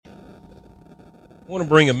I want to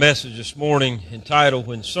bring a message this morning entitled,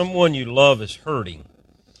 When Someone You Love is Hurting.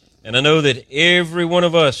 And I know that every one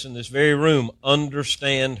of us in this very room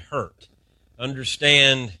understand hurt,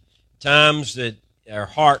 understand times that our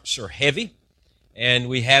hearts are heavy and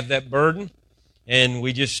we have that burden and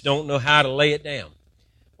we just don't know how to lay it down.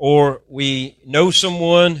 Or we know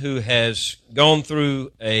someone who has gone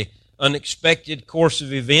through an unexpected course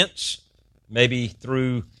of events, maybe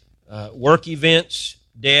through work events,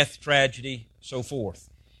 death, tragedy, so forth.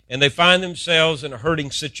 And they find themselves in a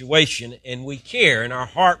hurting situation, and we care, and our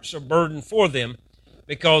hearts are burdened for them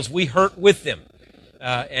because we hurt with them,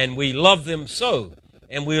 and we love them so.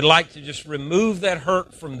 And we would like to just remove that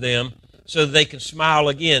hurt from them so that they can smile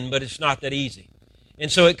again, but it's not that easy.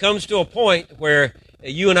 And so it comes to a point where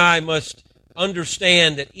you and I must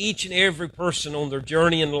understand that each and every person on their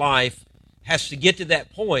journey in life has to get to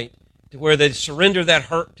that point to where they surrender that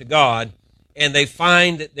hurt to God, and they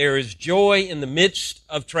find that there is joy in the midst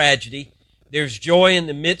of tragedy, there's joy in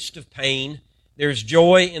the midst of pain, there's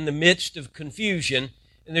joy in the midst of confusion,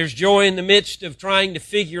 and there's joy in the midst of trying to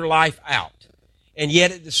figure life out. And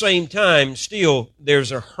yet at the same time, still,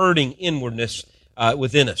 there's a hurting inwardness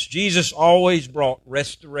within us. Jesus always brought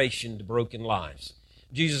restoration to broken lives.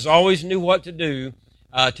 Jesus always knew what to do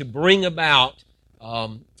to bring about a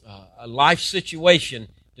life situation,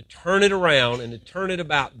 to turn it around and to turn it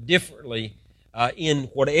about differently in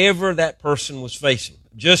whatever that person was facing.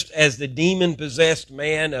 Just as the demon-possessed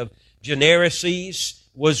man of Gennesaret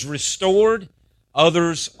was restored,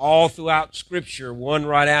 others all throughout Scripture, one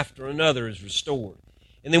right after another, is restored.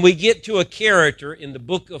 And then we get to a character in the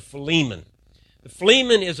book of Philemon. The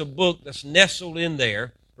Philemon is a book that's nestled in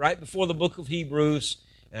there right before the book of Hebrews,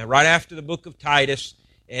 right after the book of Titus,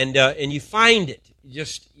 and you find it.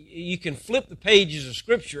 You can flip the pages of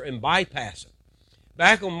Scripture and bypass it.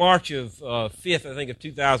 Back on March of 5th, I think, of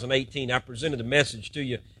 2018, I presented a message to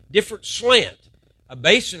you, different slant,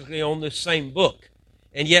 basically on this same book.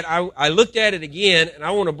 And yet I looked at it again, and I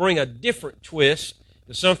want to bring a different twist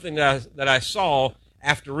to something that I saw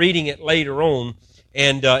after reading it later on,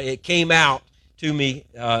 and it came out to me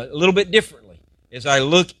a little bit differently as I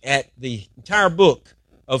look at the entire book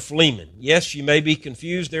of Philemon. Yes, you may be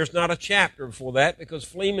confused. There's not a chapter before that because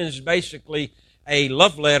Philemon is basically a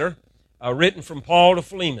love letter written from Paul to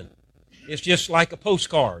Philemon. It's just like a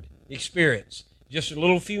postcard experience, just a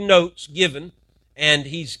little few notes given, and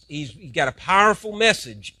he's got a powerful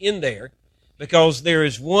message in there because there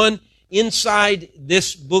is one inside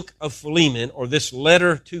this book of Philemon, or this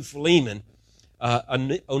letter to Philemon.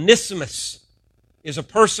 Onesimus is a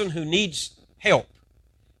person who needs help,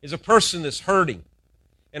 is a person that's hurting,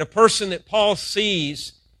 and a person that Paul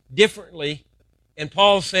sees differently. And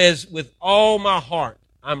Paul says, with all my heart,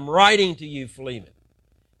 I'm writing to you, Philemon,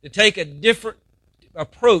 to take a different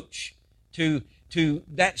approach to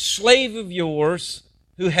that slave of yours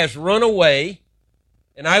who has run away,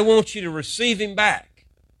 and I want you to receive him back.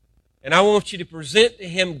 And I want you to present to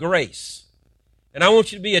him grace. And I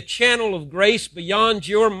want you to be a channel of grace beyond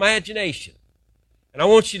your imagination. And I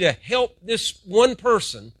want you to help this one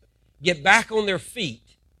person get back on their feet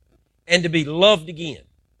and to be loved again.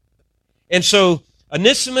 And so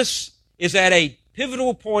Onesimus is at a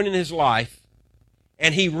pivotal point in his life,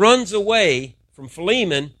 and he runs away from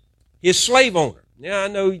Philemon, his slave owner. Now, I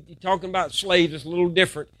know you're talking about slaves, it's a little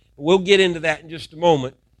different. We'll get into that in just a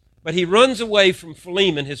moment. But he runs away from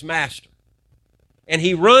Philemon, his master. And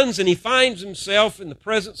he runs and he finds himself in the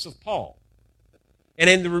presence of Paul.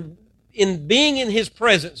 And in being in his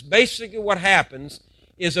presence, basically what happens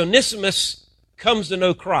is Onesimus comes to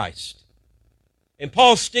know Christ. And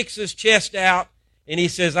Paul sticks his chest out and he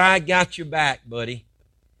says, I got your back, buddy.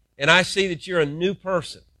 And I see that you're a new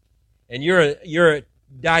person. And you're a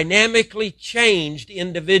dynamically changed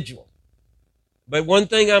individual. But one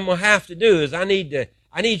thing I'm going to have to do is I need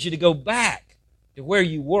you to go back to where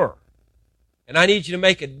you were. And I need you to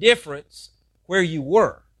make a difference where you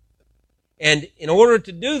were. And in order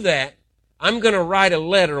to do that, I'm going to write a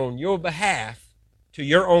letter on your behalf to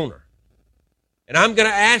your owner. And I'm going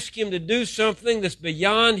to ask him to do something that's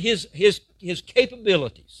beyond his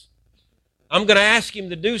capabilities. I'm going to ask him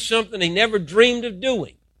to do something he never dreamed of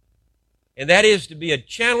doing. And that is to be a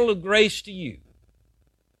channel of grace to you.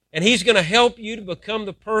 And he's going to help you to become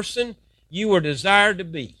the person you were desired to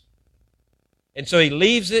be. And so he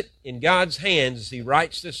leaves it in God's hands as he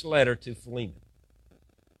writes this letter to Philemon.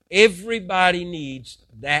 Everybody needs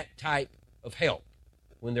that type of help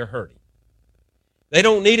when they're hurting. They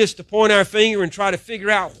don't need us to point our finger and try to figure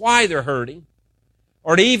out why they're hurting,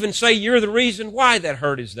 or to even say you're the reason why that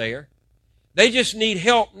hurt is there. They just need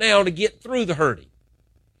help now to get through the hurting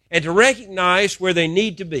and to recognize where they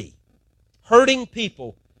need to be. hurting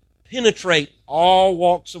people penetrate all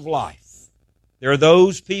walks of life. There are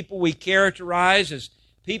those people we characterize as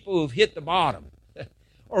people who've hit the bottom,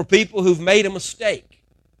 or people who've made a mistake,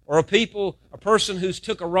 or a person who's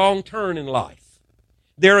took a wrong turn in life.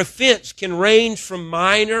 Their offense can range from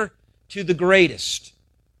minor to the greatest.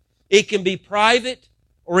 It can be private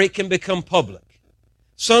or it can become public.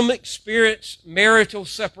 Some experience marital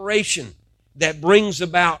separation that brings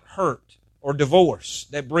about hurt, or divorce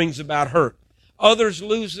that brings about hurt. Others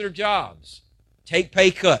lose their jobs, take pay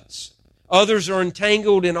cuts. Others are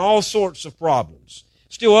entangled in all sorts of problems.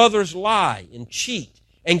 Still others lie and cheat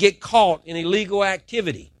and get caught in illegal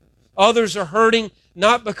activity. Others are hurting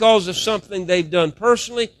not because of something they've done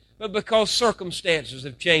personally, but because circumstances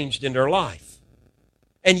have changed in their life.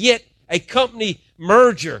 And yet a company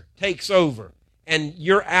merger takes over and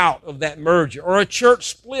you're out of that merger. Or a church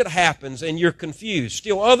split happens and you're confused.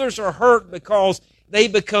 Still others are hurt because they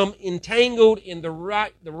become entangled in the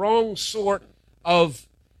wrong sort of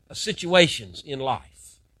situations in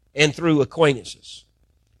life and through acquaintances.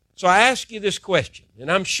 So I ask you this question, and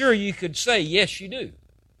I'm sure you could say, yes, you do.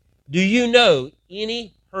 Do you know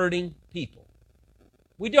any hurting people?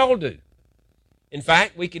 We all do. In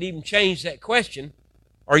fact, we could even change that question.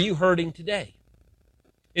 Are you hurting today?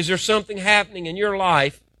 Is there something happening in your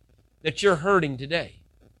life that you're hurting today?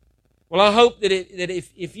 Well, I hope that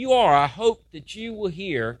if you are, I hope that you will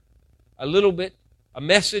hear a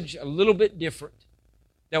message a little bit different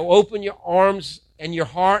that will open your arms and your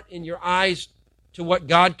heart and your eyes to what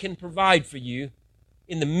God can provide for you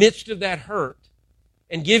in the midst of that hurt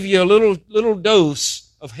and give you a little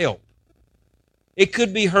dose of help. It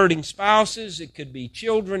could be hurting spouses, it could be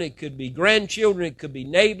children, it could be grandchildren, it could be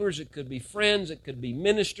neighbors, it could be friends, it could be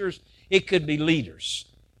ministers, it could be leaders.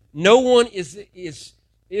 No one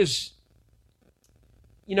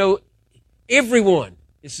everyone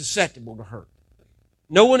is susceptible to hurt.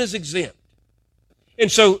 No one is exempt.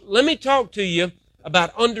 And so let me talk to you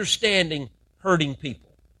about understanding hurting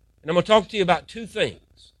people. And I'm going to talk to you about two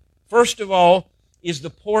things. First of all is the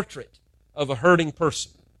portrait of a hurting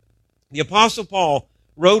person. The Apostle Paul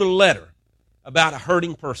wrote a letter about a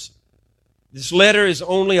hurting person. This letter is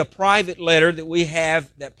only a private letter that we have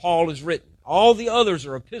that Paul has written. All the others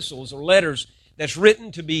are epistles or letters that's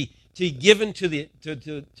written to be given to the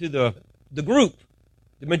group,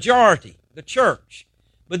 the majority, the church.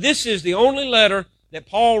 But this is the only letter that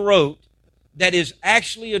Paul wrote that is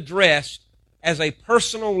actually addressed as a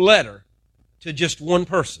personal letter to just one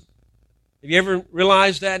person. Have you ever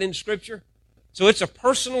realized that in Scripture? So it's a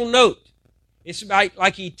personal note. It's about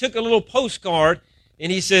like he took a little postcard and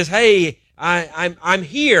he says, "Hey, I'm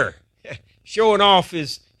here," showing off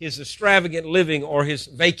his extravagant living or his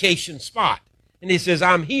vacation spot. And he says,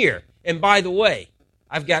 "I'm here. And by the way,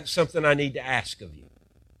 I've got something I need to ask of you."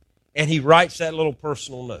 And he writes that little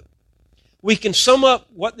personal note. We can sum up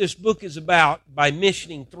what this book is about by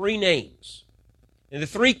mentioning three names. And the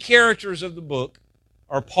three characters of the book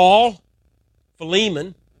are Paul,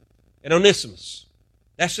 Philemon, and Onesimus.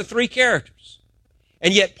 That's the three characters.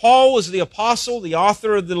 And yet Paul was the apostle, the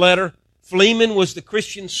author of the letter. Philemon was the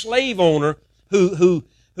Christian slave owner who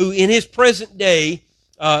in his present day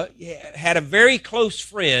had a very close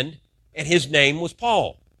friend, and his name was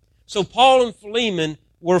Paul. So Paul and Philemon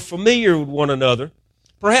were familiar with one another.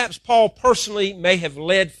 Perhaps Paul personally may have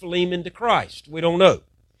led Philemon to Christ. We don't know.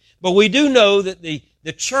 But we do know that the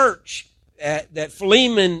church that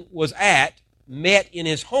Philemon was at met in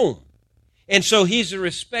his home. And so he's a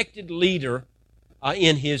respected leader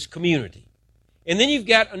in his community. And then you've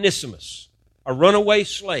got Onesimus, a runaway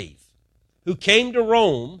slave, who came to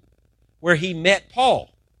Rome where he met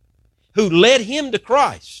Paul, who led him to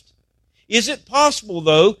Christ. Is it possible,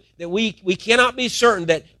 though, that we cannot be certain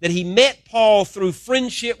that he met Paul through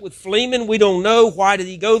friendship with Philemon? We don't know. Why did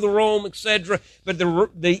he go to Rome, etc.? But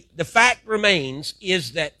the fact remains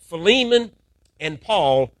is that Philemon and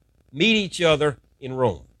Paul meet each other in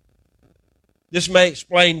Rome. This may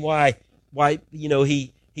explain why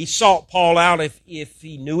he sought Paul out if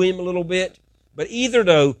he knew him a little bit. But either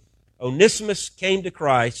though, Onesimus came to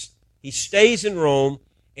Christ, he stays in Rome,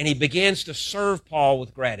 and he begins to serve Paul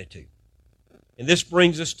with gratitude. And this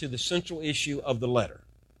brings us to the central issue of the letter.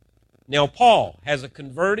 Now, Paul has a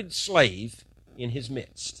converted slave in his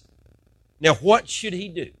midst. Now, what should he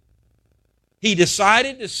do? He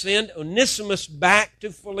decided to send Onesimus back to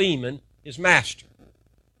Philemon, his master.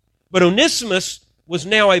 But Onesimus was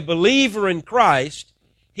now a believer in Christ.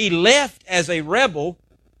 He left as a rebel,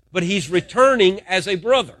 but he's returning as a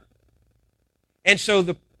brother. And so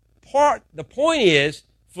the point is,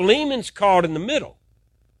 Philemon's caught in the middle.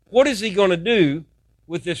 What is he going to do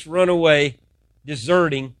with this runaway,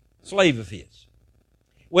 deserting slave of his.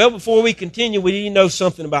 Well, before we continue, we need to know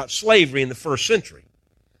something about slavery in the first century.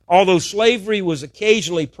 Although slavery was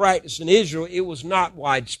occasionally practiced in Israel, it was not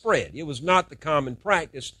widespread. It was not the common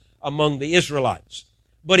practice among the Israelites.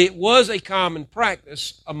 But it was a common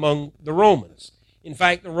practice among the Romans. In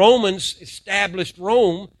fact, the Romans established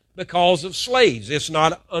Rome because of slaves. It's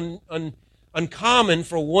not uncommon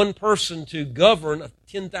for one person to govern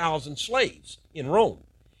 10,000 slaves in Rome.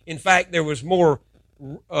 In fact, there was more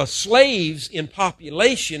slaves in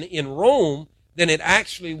population in Rome than it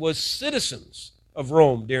actually was citizens of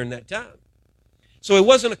Rome during that time. So it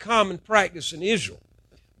wasn't a common practice in Israel,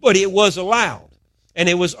 but it was allowed. And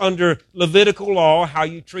it was under Levitical law, how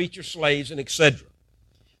you treat your slaves and etc.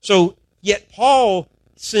 So, yet Paul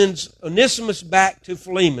sends Onesimus back to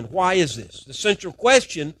Philemon. Why is this? The central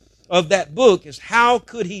question of that book is, how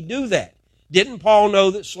could he do that? Didn't Paul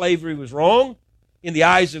know that slavery was wrong in the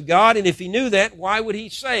eyes of God? And if he knew that, why would he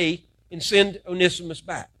say and send Onesimus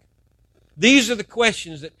back? These are the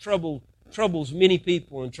questions that troubles many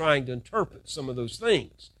people in trying to interpret some of those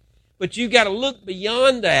things. But you've got to look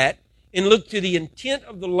beyond that and look to the intent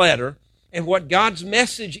of the letter and what God's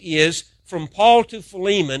message is from Paul to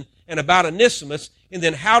Philemon and about Onesimus, and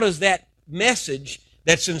then how does that message,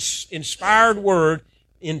 that's inspired word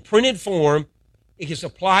in printed form, is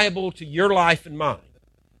applicable to your life and mine.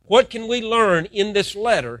 What can we learn in this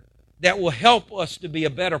letter that will help us to be a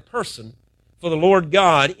better person for the Lord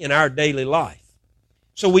God in our daily life?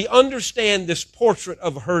 So we understand this portrait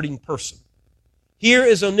of a hurting person. Here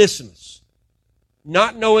is Onesimus,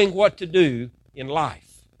 not knowing what to do in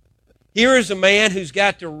life. Here is a man who's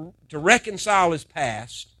got to reconcile his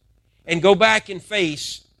past and go back and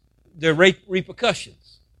face the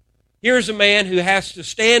repercussions. Here's a man who has to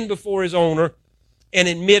stand before his owner and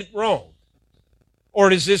admit wrong.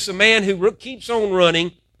 Or is this a man who keeps on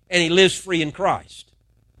running and he lives free in Christ?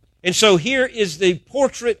 And so here is the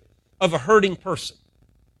portrait of a hurting person.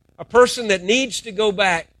 A person that needs to go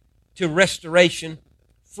back to restoration,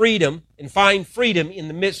 freedom, and find freedom in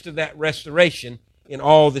the midst of that restoration in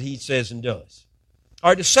all that he says and does.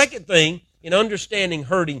 All right, the second thing in understanding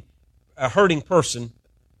a hurting person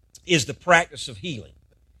is the practice of healing.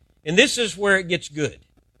 And this is where it gets good.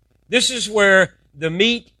 This is where the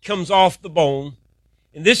meat comes off the bone,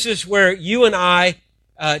 and this is where you and I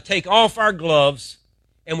take off our gloves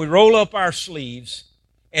and we roll up our sleeves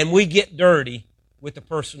and we get dirty with the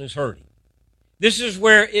person who's hurting. This is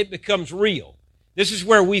where it becomes real. This is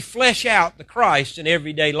where we flesh out the Christ in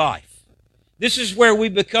everyday life. This is where we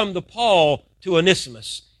become the Paul to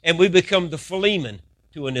Onesimus, and we become the Philemon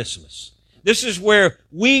to Onesimus. This is where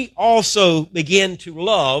we also begin to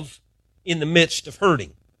love in the midst of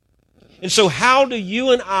hurting. And so how do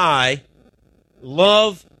you and I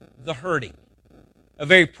love the hurting? A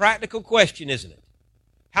very practical question, isn't it?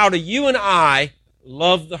 How do you and I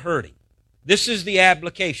love the hurting? This is the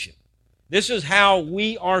application. This is how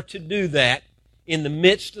we are to do that in the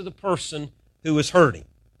midst of the person who is hurting.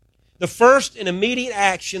 The first and immediate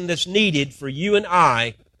action that's needed for you and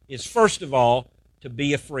I is, first of all, to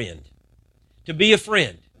be a friend. To be a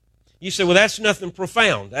friend. You say, well, that's nothing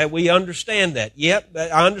profound. We understand that. Yep,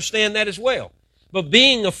 I understand that as well. But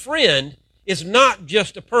being a friend is not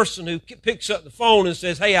just a person who picks up the phone and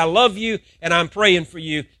says, hey, I love you and I'm praying for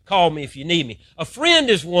you. Call me if you need me. A friend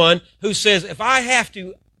is one who says, if I have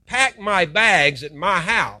to pack my bags at my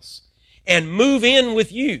house and move in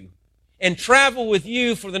with you and travel with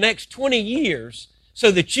you for the next 20 years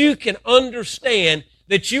so that you can understand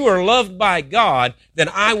that you are loved by God, then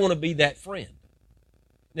I want to be that friend.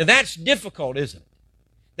 Now that's difficult, isn't it?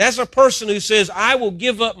 That's a person who says, I will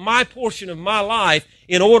give up my portion of my life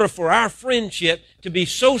in order for our friendship to be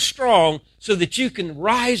so strong so that you can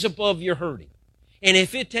rise above your hurting. And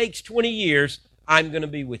if it takes 20 years, I'm going to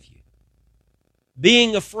be with you.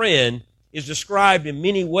 Being a friend is described in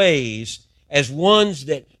many ways as ones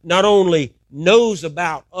that not only knows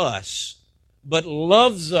about us, but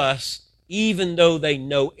loves us even though they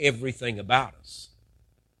know everything about us.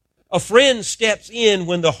 A friend steps in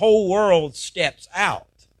when the whole world steps out.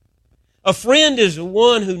 A friend is the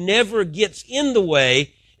one who never gets in the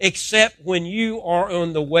way except when you are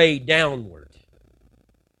on the way downward.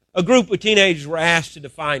 A group of teenagers were asked to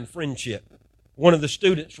define friendship. One of the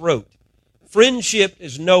students wrote, friendship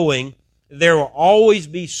is knowing there will always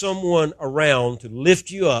be someone around to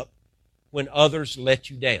lift you up when others let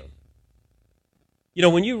you down. You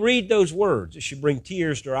know, when you read those words, it should bring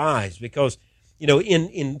tears to our eyes because, you know,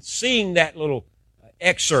 in seeing that little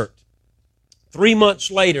excerpt, 3 months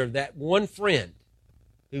later, that one friend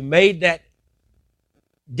who made that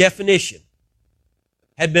definition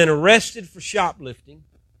had been arrested for shoplifting.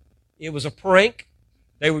 It was a prank.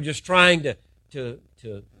 They were just trying to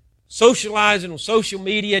socialize it on social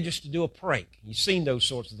media just to do a prank. You've seen those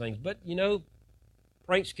sorts of things. But,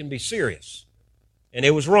 pranks can be serious. And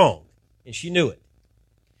it was wrong. And she knew it.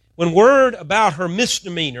 When word about her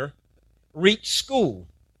misdemeanor reached school,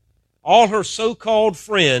 all her so-called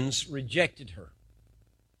friends rejected her.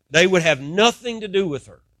 They would have nothing to do with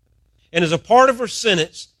her. And as a part of her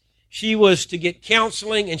sentence, she was to get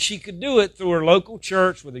counseling, and she could do it through her local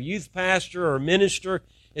church with a youth pastor or a minister,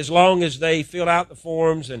 as long as they filled out the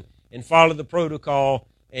forms and followed the protocol,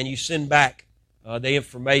 and you send back the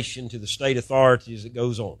information to the state authorities that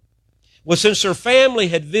goes on. Well, since her family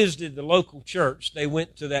had visited the local church, they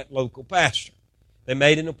went to that local pastor. They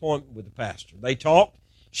made an appointment with the pastor. They talked.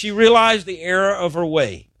 She realized the error of her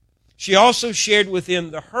way. She also shared with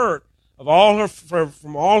him the hurt of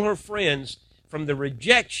from all her friends from the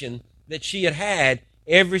rejection that she had had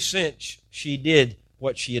ever since she did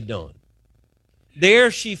what she had done. There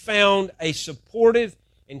she found a supportive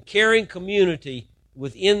and caring community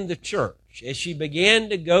within the church. As she began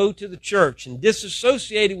to go to the church and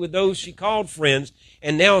disassociated with those she called friends,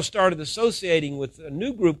 and now started associating with a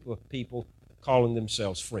new group of people calling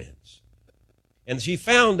themselves friends. And she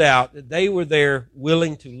found out that they were there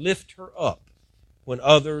willing to lift her up when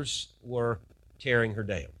others were tearing her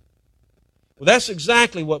down. Well, that's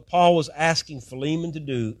exactly what Paul was asking Philemon to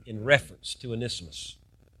do in reference to Onesimus.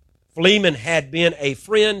 Philemon had been a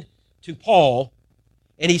friend to Paul,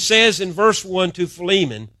 and he says in verse 1 to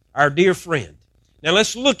Philemon, our dear friend. Now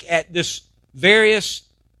let's look at this various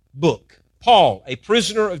book. Paul, a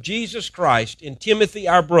prisoner of Jesus Christ, and Timothy,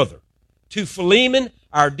 our brother, to Philemon,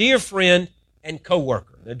 our dear friend and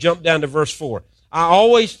co-worker. Now jump down to verse 4. I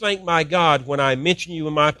always thank my God when I mention you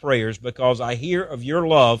in my prayers, because I hear of your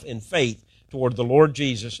love and faith toward the Lord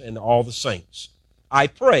Jesus and all the saints. I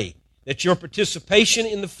pray that your participation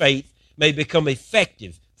in the faith may become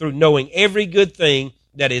effective through knowing every good thing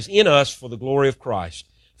that is in us for the glory of Christ.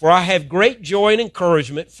 For I have great joy and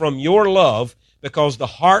encouragement from your love, because the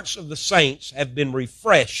hearts of the saints have been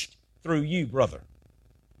refreshed through you, brother.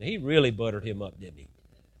 Now, he really buttered him up, didn't he?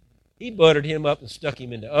 He buttered him up and stuck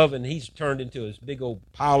him in the oven. He's turned into his big old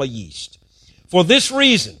pile of yeast. For this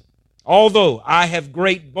reason, although I have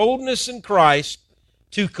great boldness in Christ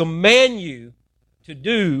to command you to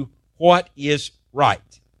do what is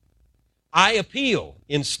right, I appeal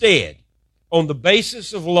instead on the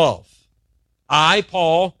basis of love. I,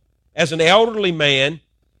 Paul, as an elderly man,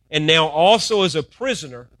 and now also as a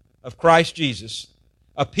prisoner of Christ Jesus,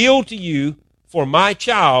 appeal to you for my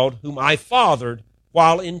child whom I fathered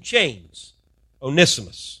while in chains,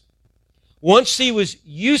 Onesimus. Once he was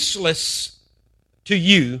useless to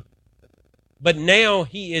you, but now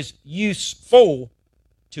he is useful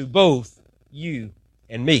to both you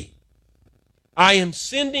and me. I am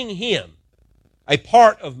sending him, a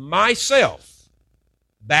part of myself,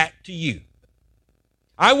 back to you.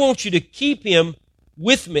 I want you to keep him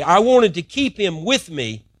with me. I wanted to keep him with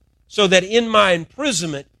me so that in my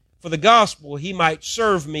imprisonment for the gospel he might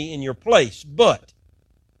serve me in your place. But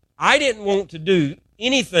I didn't want to do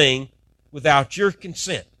anything without your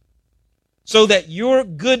consent, so that your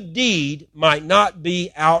good deed might not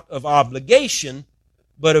be out of obligation,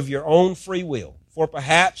 but of your own free will. For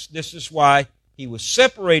perhaps this is why he was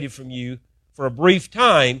separated from you for a brief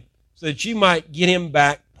time, so that you might get him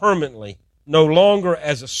back permanently, no longer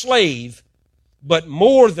as a slave, but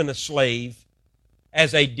more than a slave,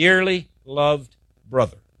 as a dearly loved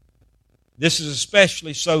brother. This is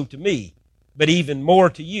especially so to me, but even more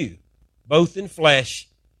to you, both in flesh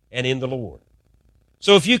and in the Lord.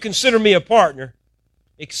 So if you consider me a partner,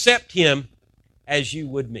 accept him as you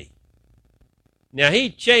would me. Now, he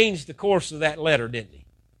changed the course of that letter, didn't he?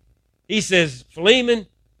 He says, Philemon,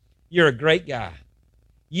 you're a great guy.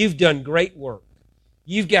 You've done great work.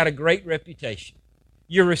 You've got a great reputation.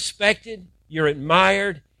 You're respected, you're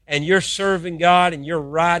admired, and you're serving God, and you're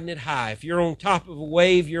riding it high. If you're on top of a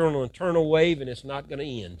wave, you're on an eternal wave, and it's not going to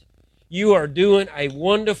end. You are doing a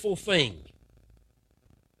wonderful thing.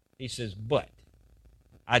 He says, but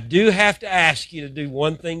I do have to ask you to do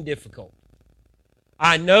one thing difficult.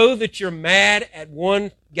 I know that you're mad at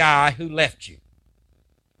one guy who left you.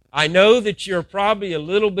 I know that you're probably a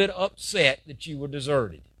little bit upset that you were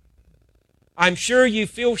deserted. I'm sure you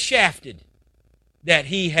feel shafted that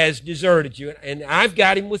he has deserted you, and I've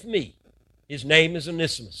got him with me. His name is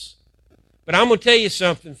Onesimus. But I'm going to tell you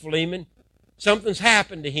something, Philemon. Something's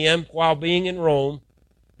happened to him while being in Rome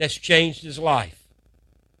that's changed his life.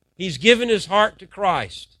 He's given his heart to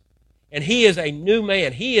Christ, and he is a new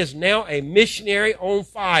man. He is now a missionary on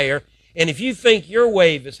fire, and if you think your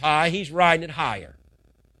wave is high, he's riding it higher.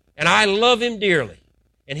 And I love him dearly,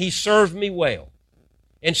 and he served me well.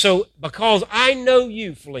 And so, because I know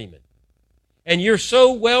you, Philemon, and you're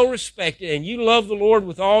so well respected and you love the Lord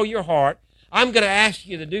with all your heart, I'm going to ask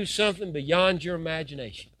you to do something beyond your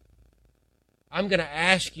imagination. I'm going to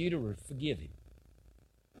ask you to forgive him.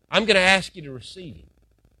 I'm going to ask you to receive him.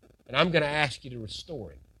 And I'm going to ask you to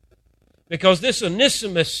restore him. Because this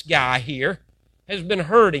Onesimus guy here has been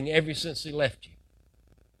hurting ever since he left you.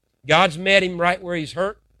 God's met him right where he's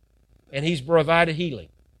hurt, and he's provided healing.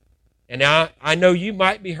 And now I know you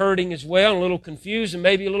might be hurting as well, a little confused and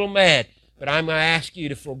maybe a little mad, but I'm going to ask you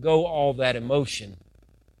to forego all that emotion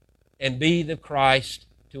and be the Christ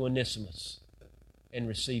to Onesimus and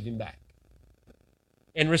receive him back.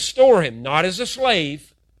 And restore him, not as a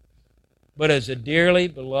slave, but as a dearly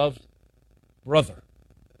beloved brother.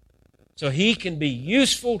 So he can be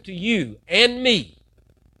useful to you and me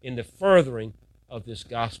in the furthering of this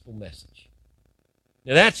gospel message.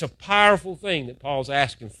 Now that's a powerful thing that Paul's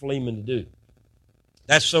asking Philemon to do.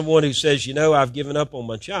 That's someone who says, I've given up on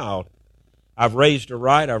my child. I've raised her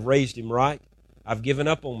right. I've raised him right. I've given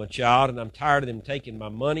up on my child, and I'm tired of them taking my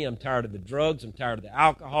money. I'm tired of the drugs. I'm tired of the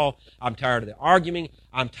alcohol. I'm tired of the arguing.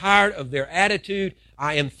 I'm tired of their attitude.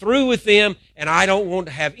 I am through with them, and I don't want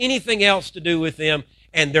to have anything else to do with them,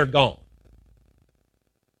 and they're gone.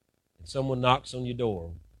 And someone knocks on your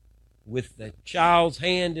door with the child's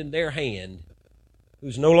hand in their hand,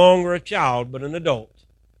 who's no longer a child but an adult,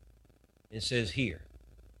 and says, here,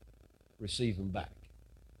 receive them back.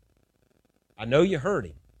 I know you're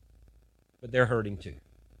hurting, but they're hurting too.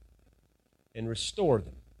 And restore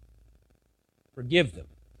them. Forgive them.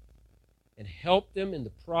 And help them in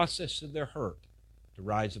the process of their hurt to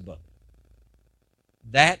rise above it.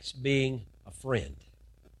 That's being a friend.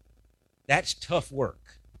 That's tough work.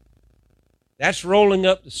 That's rolling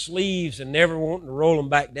up the sleeves and never wanting to roll them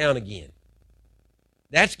back down again.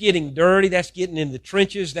 That's getting dirty. That's getting in the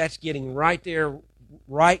trenches. That's getting right there,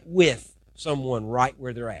 right with someone right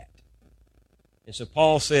where they're at. And so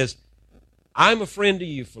Paul says, I'm a friend to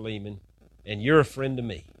you, Philemon, and you're a friend to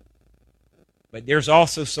me. But there's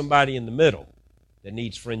also somebody in the middle that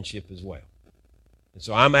needs friendship as well. And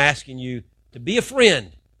so I'm asking you to be a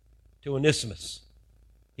friend to Onesimus.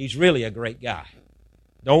 He's really a great guy.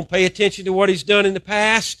 Don't pay attention to what he's done in the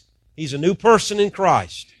past. He's a new person in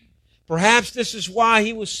Christ. Perhaps this is why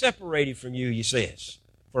he was separated from you, he says,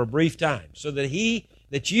 for a brief time, so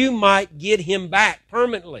that you might get him back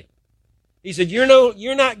permanently. He said,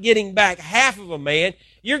 you're not getting back half of a man,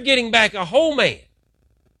 you're getting back a whole man.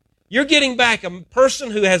 You're getting back a person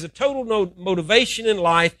who has a total motivation in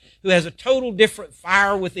life, who has a total different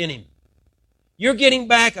fire within him. You're getting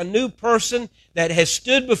back a new person that has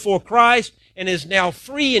stood before Christ and is now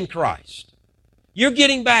free in Christ. You're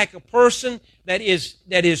getting back a person that is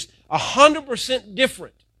 100%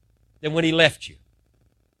 different than when he left you.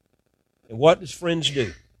 And what does friends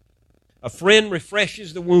do? A friend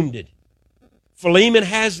refreshes the wounded. Philemon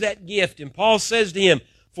has that gift, and Paul says to him,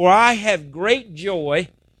 for I have great joy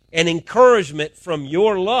and encouragement from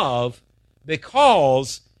your love,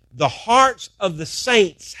 because the hearts of the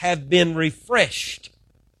saints have been refreshed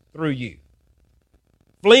through you.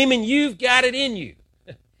 Philemon, you've got it in you.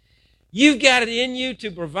 You've got it in you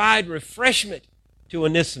to provide refreshment to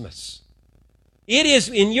Onesimus. It is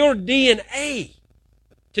in your DNA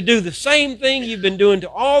to do the same thing you've been doing to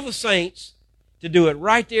all the saints, to do it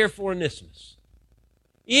right there for Onesimus.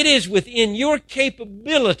 It is within your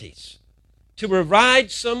capabilities to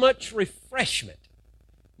provide so much refreshment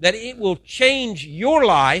that it will change your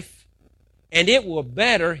life and it will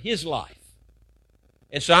better his life.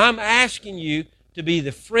 And so I'm asking you to be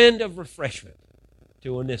the friend of refreshment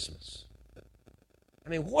to Onesimus. I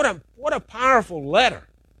mean, what a powerful letter.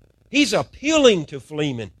 He's appealing to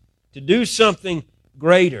Philemon to do something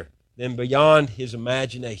greater than beyond his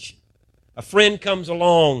imagination. A friend comes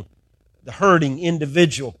along, the hurting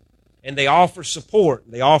individual, and they offer support,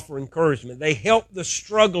 they offer encouragement. They help the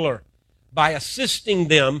struggler by assisting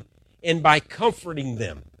them and by comforting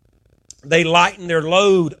them. They lighten their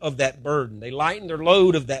load of that burden. They lighten their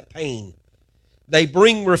load of that pain. They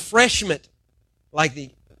bring refreshment like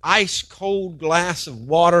the ice-cold glass of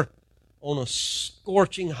water on a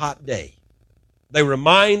scorching hot day. They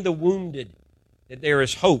remind the wounded that there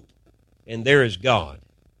is hope and there is God.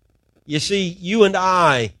 You see, you and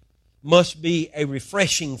I must be a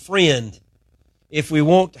refreshing friend if we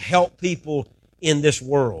want to help people in this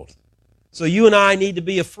world. So you and I need to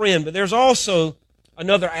be a friend, but there's also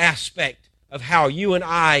another aspect of how you and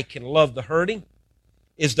I can love the hurting,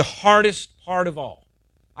 is the hardest part of all.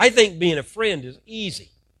 I think being a friend is easy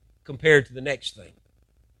compared to the next thing.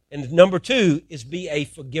 And number two is be a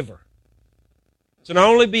forgiver. So not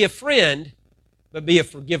only be a friend, but be a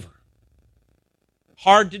forgiver.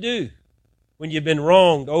 hard to do when you've been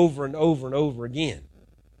wronged over and over and over again,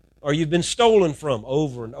 or you've been stolen from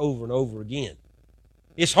over and over and over again.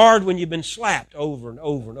 It's hard when you've been slapped over and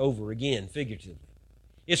over and over again, figuratively.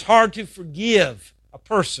 It's hard to forgive a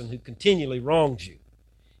person who continually wrongs you.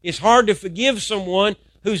 It's hard to forgive someone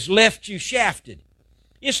who's left you shafted.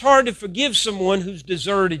 It's hard to forgive someone who's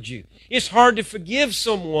deserted you. It's hard to forgive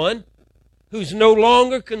someone who's no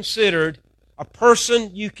longer considered a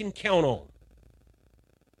person you can count on.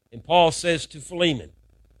 And Paul says to Philemon,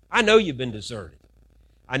 I know you've been deserted.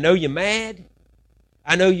 I know you're mad.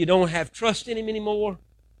 I know you don't have trust in him anymore.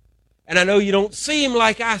 And I know you don't see him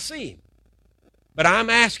like I see him. But I'm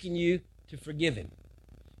asking you to forgive him,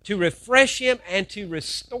 to refresh him and to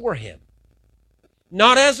restore him.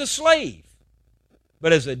 Not as a slave,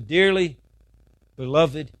 but as a dearly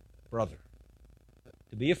beloved brother.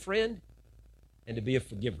 To be a friend and to be a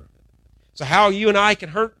forgiver. So how you and I can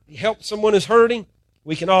help someone who's hurting,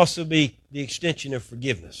 we can also be the extension of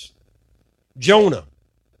forgiveness. Jonah,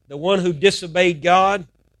 the one who disobeyed God,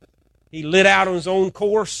 he lit out on his own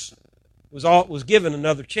course, was given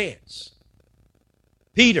another chance.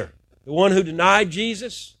 Peter, the one who denied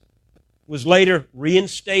Jesus, was later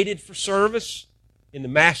reinstated for service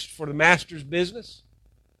for the master's business.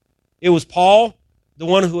 It was Paul, the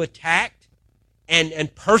one who attacked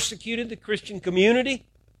and persecuted the Christian community,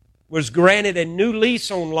 was granted a new lease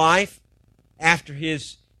on life after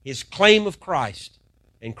his claim of Christ,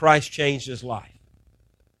 and Christ changed his life.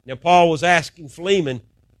 Now, Paul was asking Philemon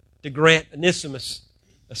to grant Onesimus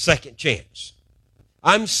a second chance.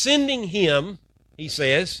 I'm sending him, he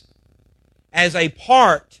says, as a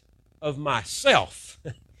part of myself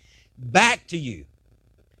back to you.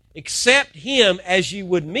 Accept him as you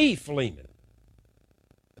would me, Philemon.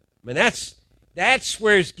 I mean, that's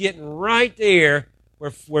where it's getting right there,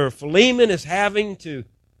 where Philemon is having to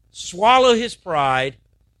swallow his pride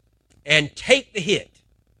and take the hit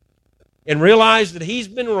and realize that he's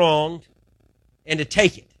been wronged and to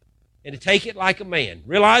take it. And to take it like a man.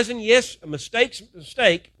 Realizing, yes, a mistake's a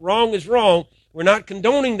mistake, wrong is wrong. We're not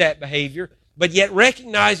condoning that behavior, but yet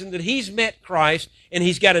recognizing that he's met Christ and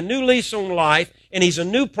he's got a new lease on life and he's a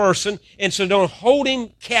new person, and so don't hold him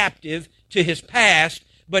captive to his past,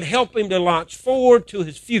 but help him to launch forward to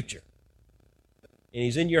his future. And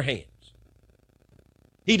he's in your hands.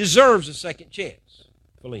 He deserves a second chance,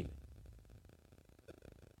 Philemon.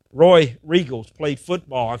 Roy Riegels played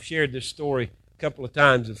football. I've shared this story couple of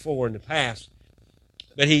times before in the past,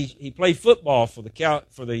 but he played football for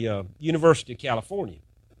the University of California.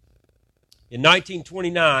 In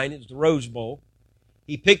 1929, it was the Rose Bowl.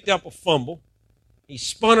 He picked up a fumble. He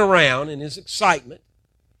spun around in his excitement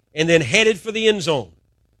and then headed for the end zone.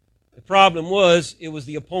 The problem was it was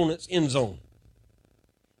the opponent's end zone.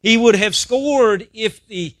 He would have scored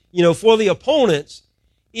for the opponents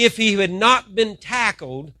if he had not been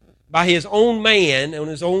tackled by his own man on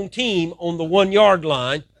his own team on the 1-yard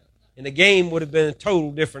line, and the game would have been a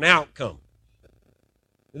total different outcome.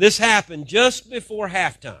 This happened just before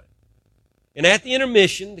halftime. And at the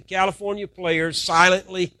intermission, the California players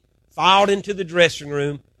silently filed into the dressing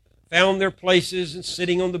room, found their places and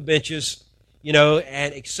sitting on the benches,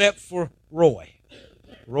 and except for Roy.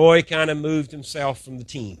 Roy kind of moved himself from the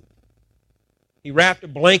team. He wrapped a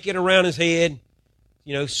blanket around his head,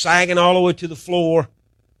 sagging all the way to the floor,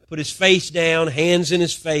 put his face down, hands in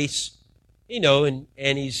his face, and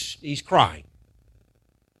he's crying.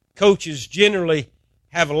 Coaches generally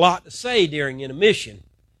have a lot to say during intermission,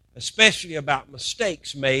 especially about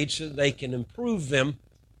mistakes made so that they can improve them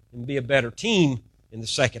and be a better team in the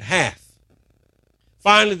second half.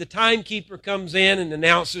 Finally, the timekeeper comes in and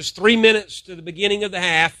announces 3 minutes to the beginning of the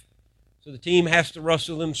half, so the team has to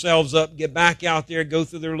rustle themselves up, get back out there, go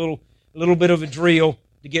through their little bit of a drill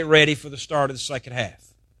to get ready for the start of the second half.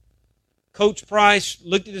 Coach Price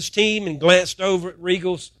looked at his team and glanced over at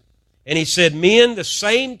Riegels, and he said, men, the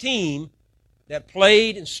same team that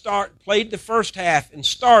played the first half and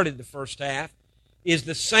started the first half is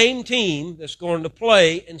the same team that's going to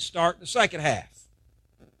play and start the second half.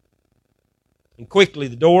 And quickly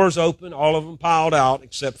the doors opened, all of them piled out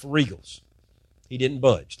except for Riegels. He didn't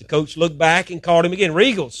budge. The coach looked back and called him again.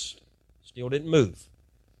 Riegels still didn't move.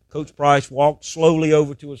 Coach Price walked slowly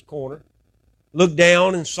over to his corner, looked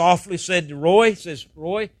down and softly said to Roy,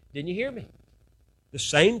 Roy, didn't you hear me? The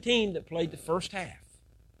same team that played the first half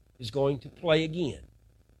is going to play again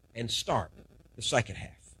and start the second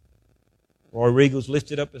half. Roy Riegels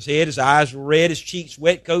lifted up his head. His eyes were red, his cheeks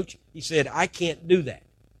wet. Coach, he said, I can't do that.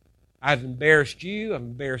 I've embarrassed you. I've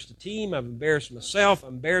embarrassed the team. I've embarrassed myself.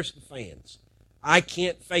 I've embarrassed the fans. I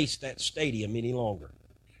can't face that stadium any longer.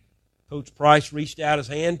 Coach Price reached out his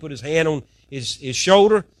hand, put his hand on his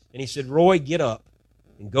shoulder, and he said, Roy, get up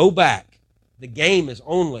and go back. The game is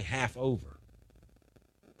only half over.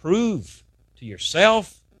 Prove to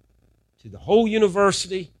yourself, to the whole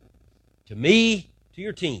university, to me, to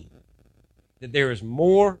your team, that there is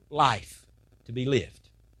more life to be lived.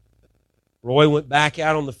 Roy went back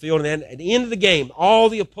out on the field, and then at the end of the game, all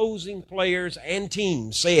the opposing players and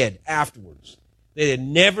teams said afterwards they had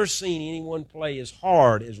never seen anyone play as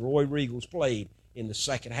hard as Roy Riegels played in the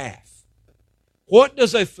second half. What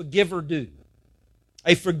does a forgiver do?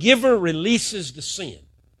 A forgiver releases the sin.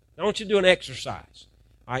 Now, I want you to do an exercise.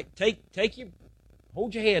 All right,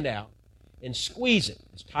 hold your hand out and squeeze it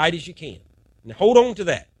as tight as you can. And hold on to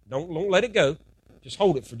that. Don't let it go. Just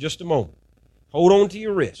hold it for just a moment. Hold on to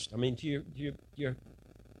your wrist. To your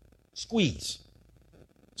squeeze.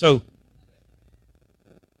 So,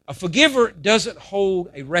 a forgiver doesn't hold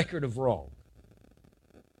a record of wrong.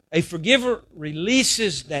 A forgiver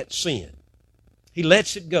releases that sin. He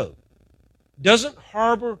lets it go. Doesn't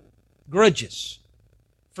harbor grudges.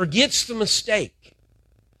 Forgets the mistake.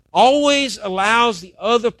 Always allows the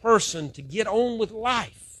other person to get on with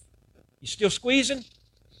life. You still squeezing?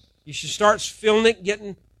 You should start feeling it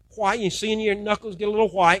getting white. You're seeing your knuckles get a little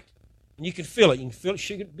white, and you can feel it. You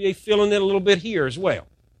should be feeling it a little bit here as well.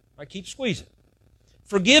 All right, keep squeezing.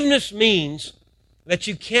 Forgiveness means that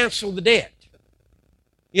you cancel the debt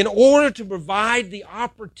in order to provide the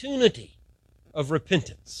opportunity of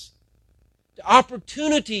repentance, the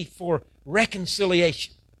opportunity for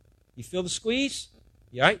reconciliation. You feel the squeeze?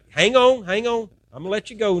 You all right? Hang on. I'm going to let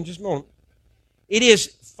you go in just a moment. It is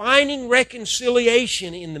finding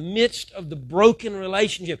reconciliation in the midst of the broken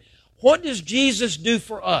relationship. What does Jesus do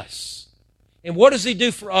for us? And what does He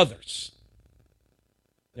do for others?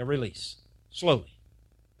 Now release. Slowly.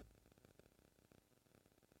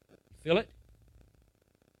 Feel it?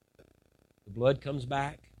 The blood comes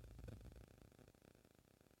back.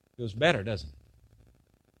 Feels better, doesn't it?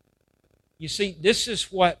 You see, this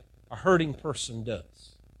is what a hurting person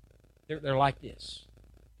does. They're like this.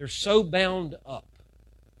 They're so bound up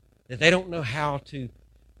that they don't know how to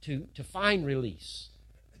find release.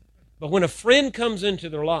 But when a friend comes into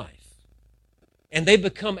their life and they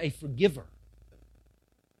become a forgiver,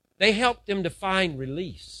 they help them to find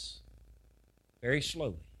release very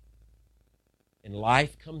slowly. And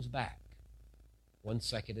life comes back 1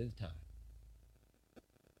 second at a time.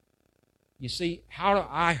 You see, how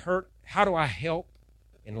do I help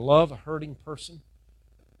and love a hurting person?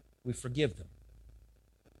 We forgive them.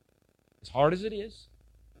 As hard as it is,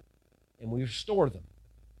 and we restore them.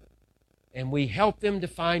 And we help them to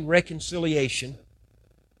find reconciliation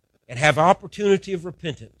and have opportunity of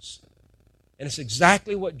repentance. And it's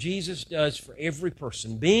exactly what Jesus does for every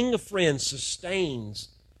person. Being a friend sustains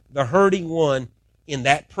the hurting one in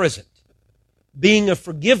that present. Being a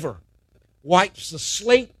forgiver wipes the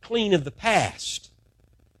slate clean of the past.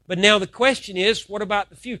 But now the question is, what about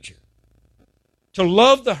the future? To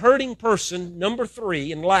love the hurting person, number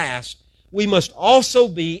 3 and last, we must also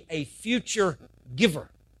be a future giver.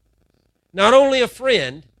 Not only a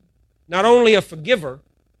friend, not only a forgiver,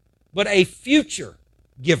 but a future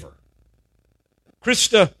giver.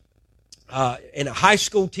 Krista, a high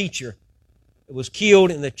school teacher that was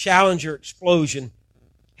killed in the Challenger explosion,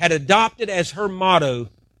 had adopted as her motto,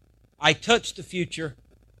 I touch the future,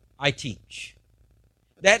 I teach.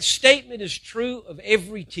 That statement is true of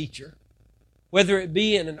every teacher, whether it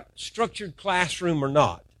be in a structured classroom or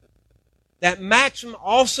not. That maxim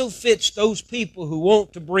also fits those people who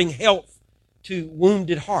want to bring health to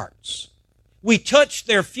wounded hearts. We touch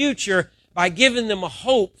their future by giving them a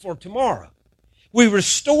hope for tomorrow. We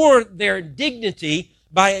restore their dignity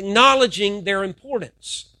by acknowledging their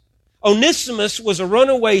importance. Onesimus was a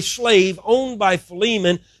runaway slave owned by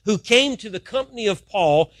Philemon who came to the company of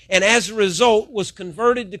Paul and as a result was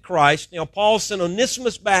converted to Christ. Now Paul sent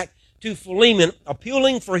Onesimus back to Philemon,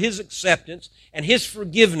 appealing for his acceptance and his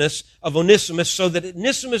forgiveness of Onesimus so that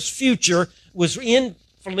Onesimus' future was in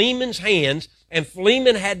Philemon's hands, and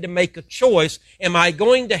Philemon had to make a choice. Am I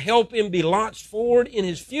going to help him be launched forward in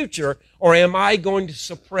his future, or am I going to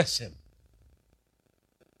suppress him?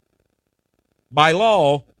 By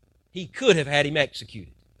law, he could have had him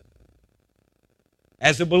executed.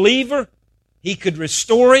 As a believer, he could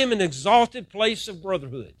restore him in an exalted place of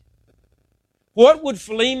brotherhood. What would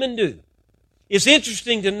Philemon do? It's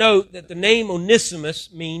interesting to note that the name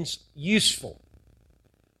Onesimus means useful.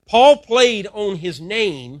 Paul played on his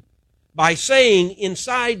name by saying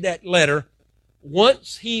inside that letter,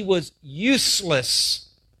 once he was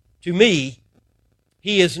useless to me,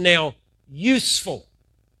 he is now useful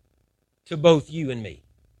to both you and me.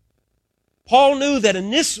 Paul knew that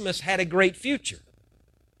Onesimus had a great future.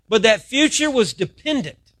 But that future was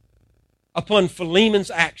dependent upon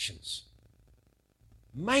Philemon's actions.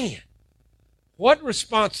 Man, what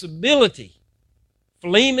responsibility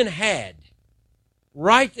Philemon had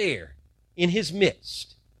right there in his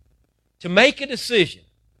midst to make a decision.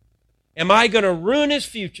 Am I going to ruin his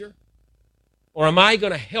future, or am I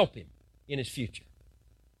going to help him in his future?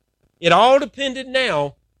 It all depended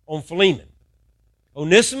now on Philemon.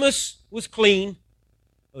 Onesimus was clean.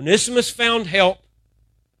 Onesimus found help.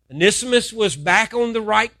 Onesimus was back on the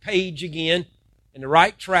right page again, and the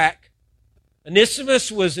right track.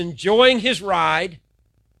 Onesimus was enjoying his ride,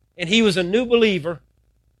 and he was a new believer,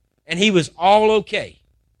 and he was all okay.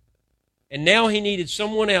 And now he needed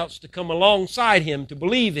someone else to come alongside him to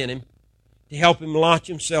believe in him, to help him launch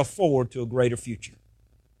himself forward to a greater future.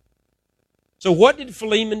 So what did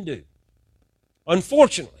Philemon do?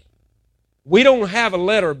 Unfortunately, we don't have a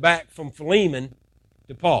letter back from Philemon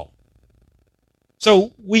to Paul.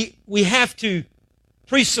 So we have to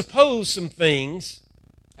presuppose some things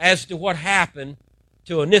as to what happened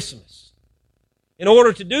to Onesimus. In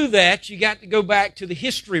order to do that, you got to go back to the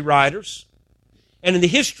history writers. And in the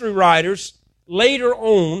history writers, later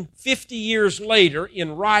on, 50 years later,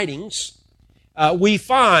 in writings, we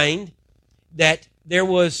find that there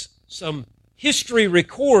was some history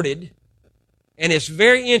recorded, and it's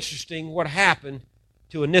very interesting what happened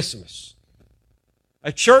to Onesimus.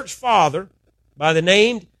 A church father by the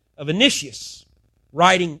name of Onesius,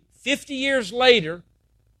 writing 50 years later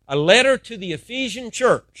a letter to the Ephesian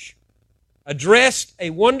church, addressed a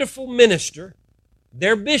wonderful minister,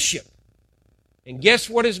 their bishop. And guess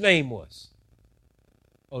what his name was?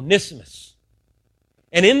 Onesimus.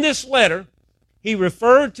 And in this letter, he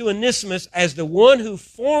referred to Onesimus as the one who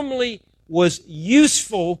formerly was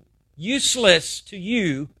useless to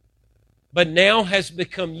you, but now has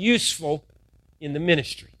become useful in the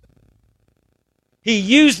ministry. He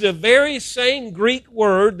used the very same Greek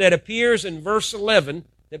word that appears in verse 11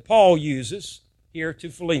 that Paul uses here to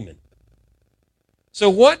Philemon. So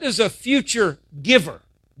what does a future giver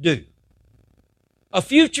do? A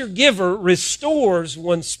future giver restores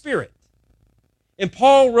one's spirit. And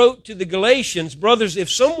Paul wrote to the Galatians, brothers, if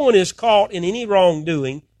someone is caught in any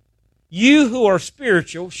wrongdoing, you who are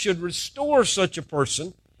spiritual should restore such a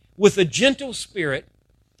person with a gentle spirit,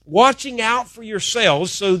 watching out for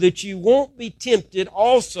yourselves so that you won't be tempted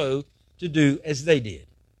also to do as they did.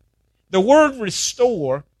 The word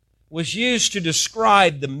restore was used to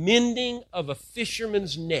describe the mending of a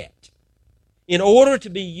fisherman's net in order to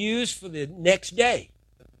be used for the next day.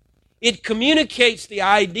 It communicates the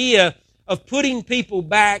idea of putting people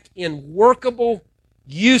back in workable,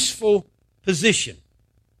 useful position.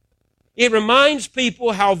 It reminds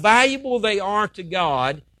people how valuable they are to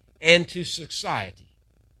God and to society.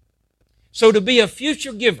 So to be a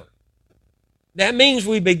future giver, that means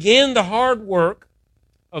we begin the hard work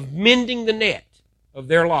of mending the net of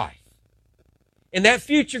their life. And that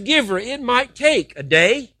future giver, it might take a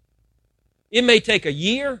day, it may take a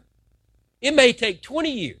year, it may take 20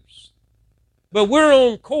 years, but we're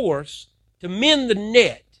on course to mend the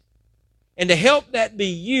net and to help that be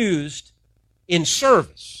used in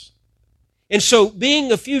service. And so being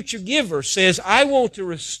a future giver says, I want to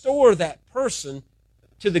restore that person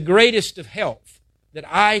to the greatest of health that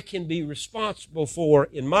I can be responsible for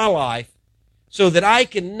in my life, so that I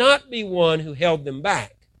can not be one who held them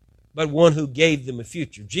back, but one who gave them a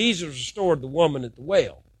future. Jesus restored the woman at the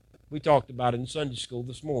well. We talked about it in Sunday school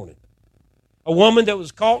this morning. A woman that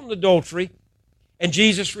was caught in adultery, and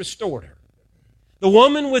Jesus restored her. The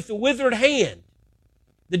woman with the withered hand,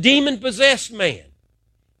 the demon-possessed man,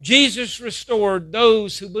 Jesus restored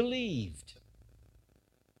those who believed.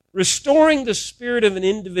 Restoring the spirit of an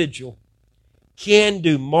individual can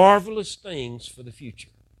do marvelous things for the future.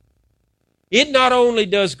 It not only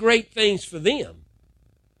does great things for them,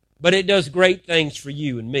 but it does great things for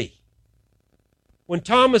you and me. When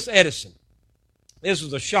Thomas Edison, this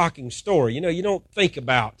was a shocking story. You don't think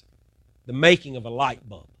about the making of a light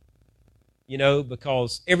bulb,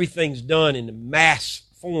 because everything's done in a mass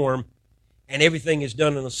form and everything is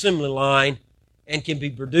done on an assembly line and can be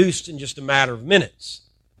produced in just a matter of minutes.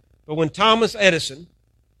 But when Thomas Edison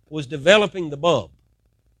was developing the bulb,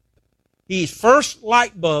 his first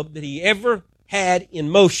light bulb that he ever had in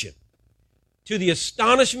motion, to the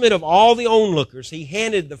astonishment of all the onlookers, he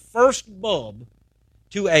handed the first bulb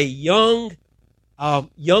to a young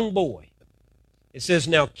boy. It says,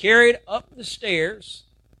 now carry it up the stairs,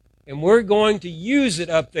 and we're going to use it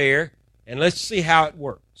up there, and let's see how it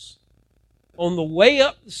works. On the way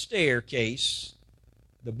up the staircase,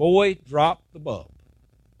 the boy dropped the bulb,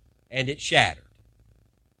 and it shattered.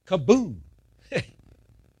 Kaboom!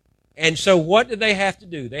 And so what did they have to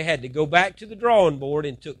do? They had to go back to the drawing board,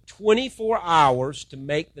 and took 24 hours to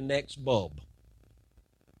make the next bulb.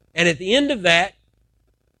 And at the end of that,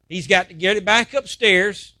 he's got to get it back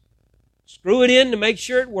upstairs, screw it in to make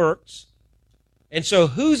sure it works. And so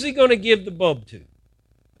who's he going to give the bulb to?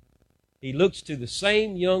 He looks to the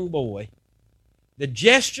same young boy. The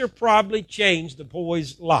gesture probably changed the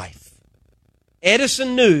boy's life.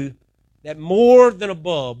 Edison knew that more than a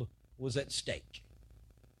bulb was at stake.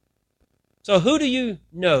 So who do you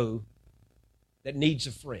know that needs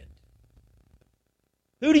a friend?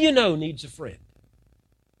 Who do you know needs a friend?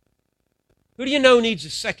 Who do you know needs a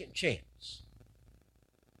second chance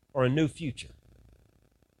or a new future?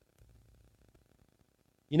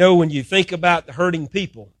 You know, when you think about the hurting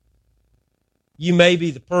people, you may be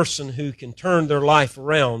the person who can turn their life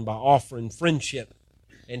around by offering friendship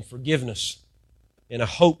and forgiveness and a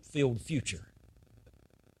hope-filled future.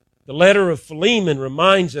 The letter of Philemon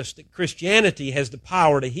reminds us that Christianity has the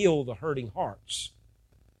power to heal the hurting hearts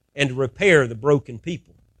and to repair the broken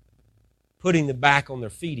people, putting them back on their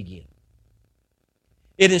feet again.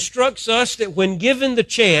 It instructs us that when given the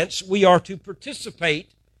chance, we are to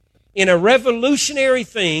participate in a revolutionary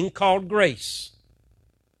thing called grace,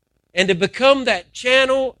 and to become that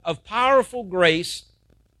channel of powerful grace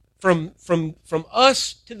from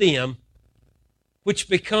us to them, which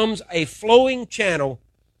becomes a flowing channel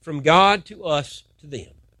from God to us to them,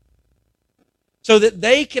 so that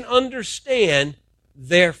they can understand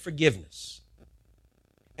their forgiveness,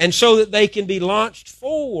 and so that they can be launched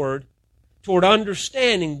forward toward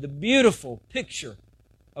understanding the beautiful picture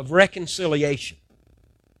of reconciliation.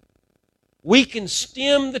 We can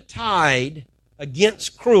stem the tide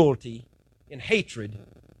against cruelty and hatred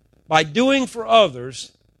by doing for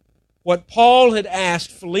others what Paul had asked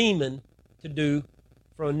Philemon to do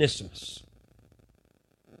for Onesimus.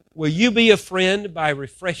 Will you be a friend by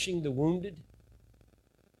refreshing the wounded?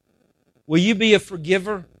 Will you be a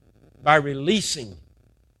forgiver by releasing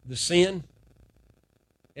the sin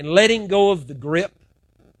and letting go of the grip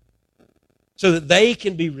so that they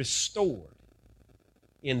can be restored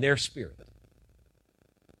in their spirit?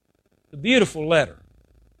 The beautiful letter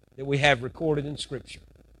that we have recorded in Scripture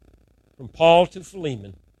from Paul to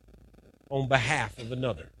Philemon on behalf of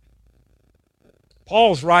another.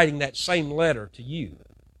 Paul's writing that same letter to you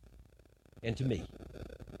and to me.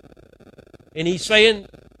 And he's saying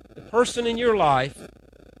the person in your life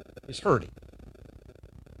is hurting,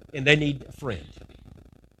 and they need a friend.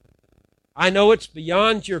 I know it's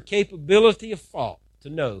beyond your capability of thought to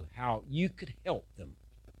know how you could help them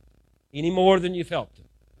any more than you've helped them.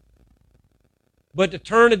 But to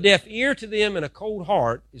turn a deaf ear to them and a cold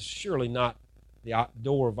heart is surely not the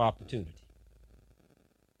door of opportunity.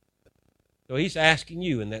 So he's asking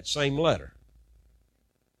you in that same letter,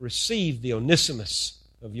 receive the Onesimus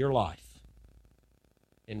of your life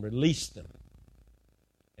and release them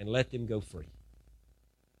and let them go free.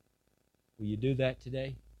 Will you do that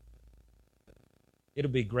today?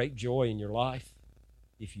 It'll be great joy in your life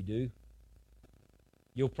if you do.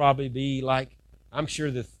 You'll probably be like, I'm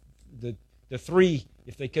sure the three,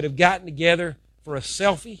 if they could have gotten together for a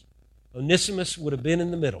selfie, Onesimus would have been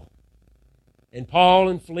in the middle. And Paul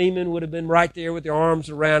and Philemon would have been right there with their arms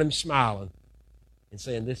around him, smiling and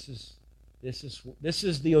saying, this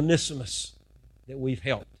is the Onesimus that we've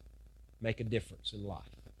helped make a difference in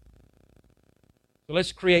life. So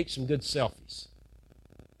let's create some good selfies.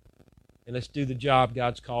 And let's do the job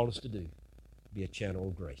God's called us to do, be a channel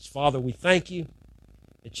of grace. Father, we thank you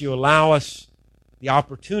that you allow us the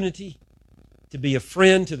opportunity to be a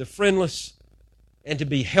friend to the friendless, and to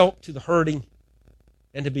be help to the hurting,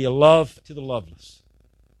 and to be a love to the loveless.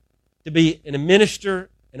 To be a minister,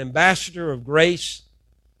 an ambassador of grace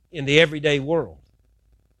in the everyday world.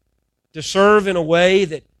 To serve in a way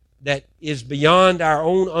that is beyond our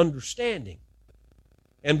own understanding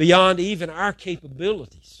and beyond even our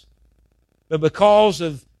capabilities. But because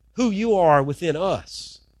of who you are within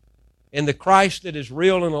us and the Christ that is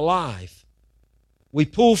real and alive, we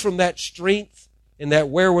pull from that strength and that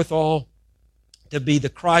wherewithal to be the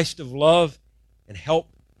Christ of love and help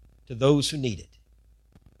to those who need it.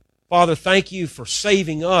 Father, thank you for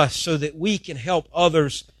saving us so that we can help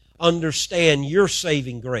others understand your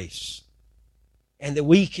saving grace, and that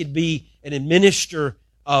we could be an administrator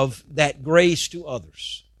of that grace to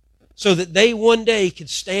others, so that they one day could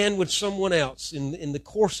stand with someone else in the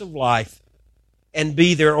course of life and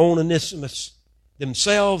be their own Onesimus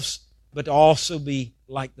themselves, but to also be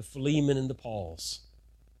like the Philemon and the Pauls,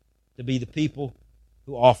 to be the people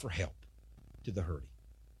who offer help to the hurting.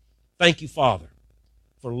 Thank you, Father,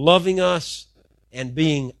 for loving us and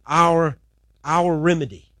being our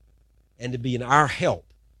remedy, and to being our help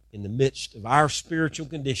in the midst of our spiritual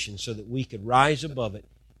condition so that we could rise above it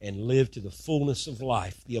and live to the fullness of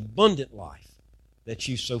life, the abundant life that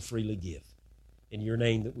you so freely give. In your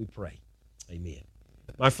name that we pray. Amen.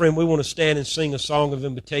 My friend, we want to stand and sing a song of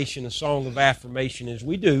invitation, a song of affirmation. As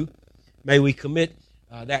we do, may we commit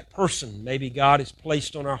that person maybe God has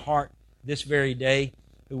placed on our heart this very day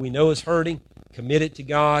who we know is hurting, commit it to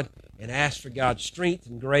God, and ask for God's strength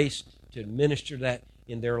and grace to administer that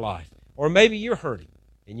in their life. Or maybe you're hurting,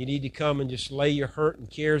 and you need to come and just lay your hurt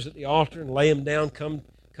and cares at the altar and lay them down, come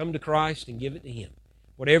to Christ and give it to Him.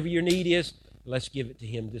 Whatever your need is, let's give it to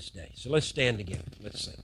Him this day. So let's stand together. Let's sing.